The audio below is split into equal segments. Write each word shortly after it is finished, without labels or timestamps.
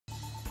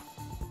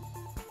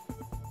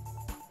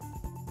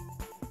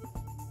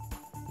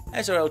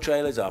SRL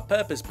trailers are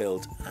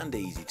purpose-built and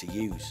easy to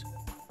use.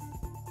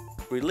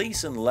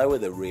 Release and lower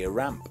the rear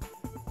ramp.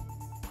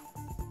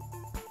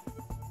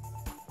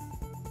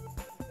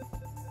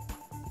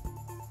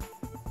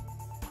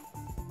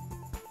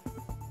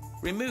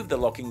 Remove the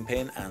locking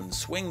pin and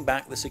swing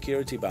back the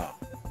security bar.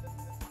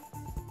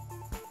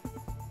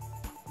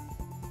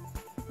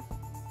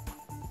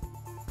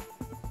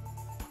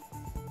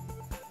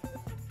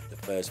 The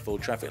first full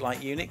traffic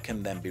light unit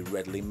can then be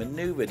readily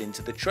manoeuvred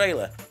into the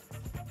trailer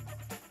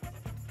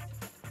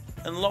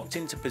and locked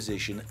into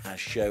position as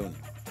shown.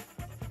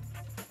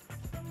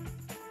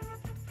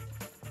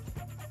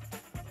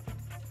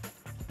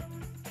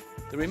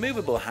 The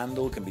removable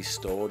handle can be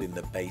stored in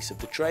the base of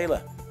the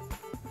trailer.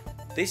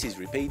 This is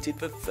repeated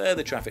for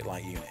further traffic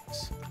light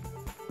units.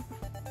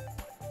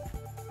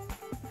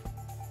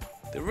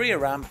 The rear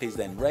ramp is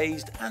then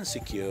raised and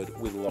secured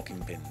with locking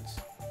pins.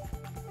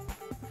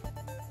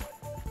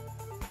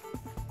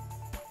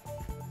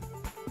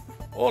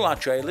 All our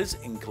trailers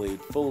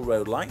include full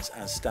road lights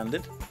as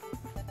standard.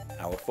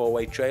 Our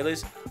 4-way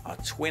trailers are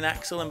twin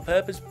axle and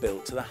purpose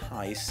built to the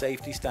highest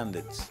safety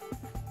standards.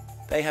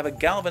 They have a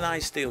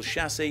galvanised steel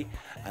chassis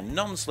and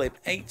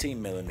non-slip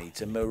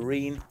 18mm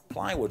marine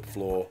plywood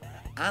floor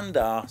and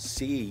are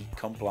CE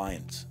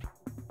compliant.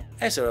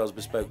 SRL's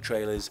bespoke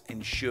trailers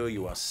ensure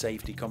you are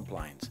safety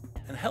compliant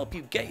and help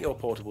you get your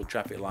portable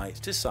traffic lights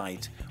to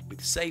site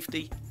with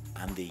safety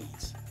and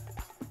ease.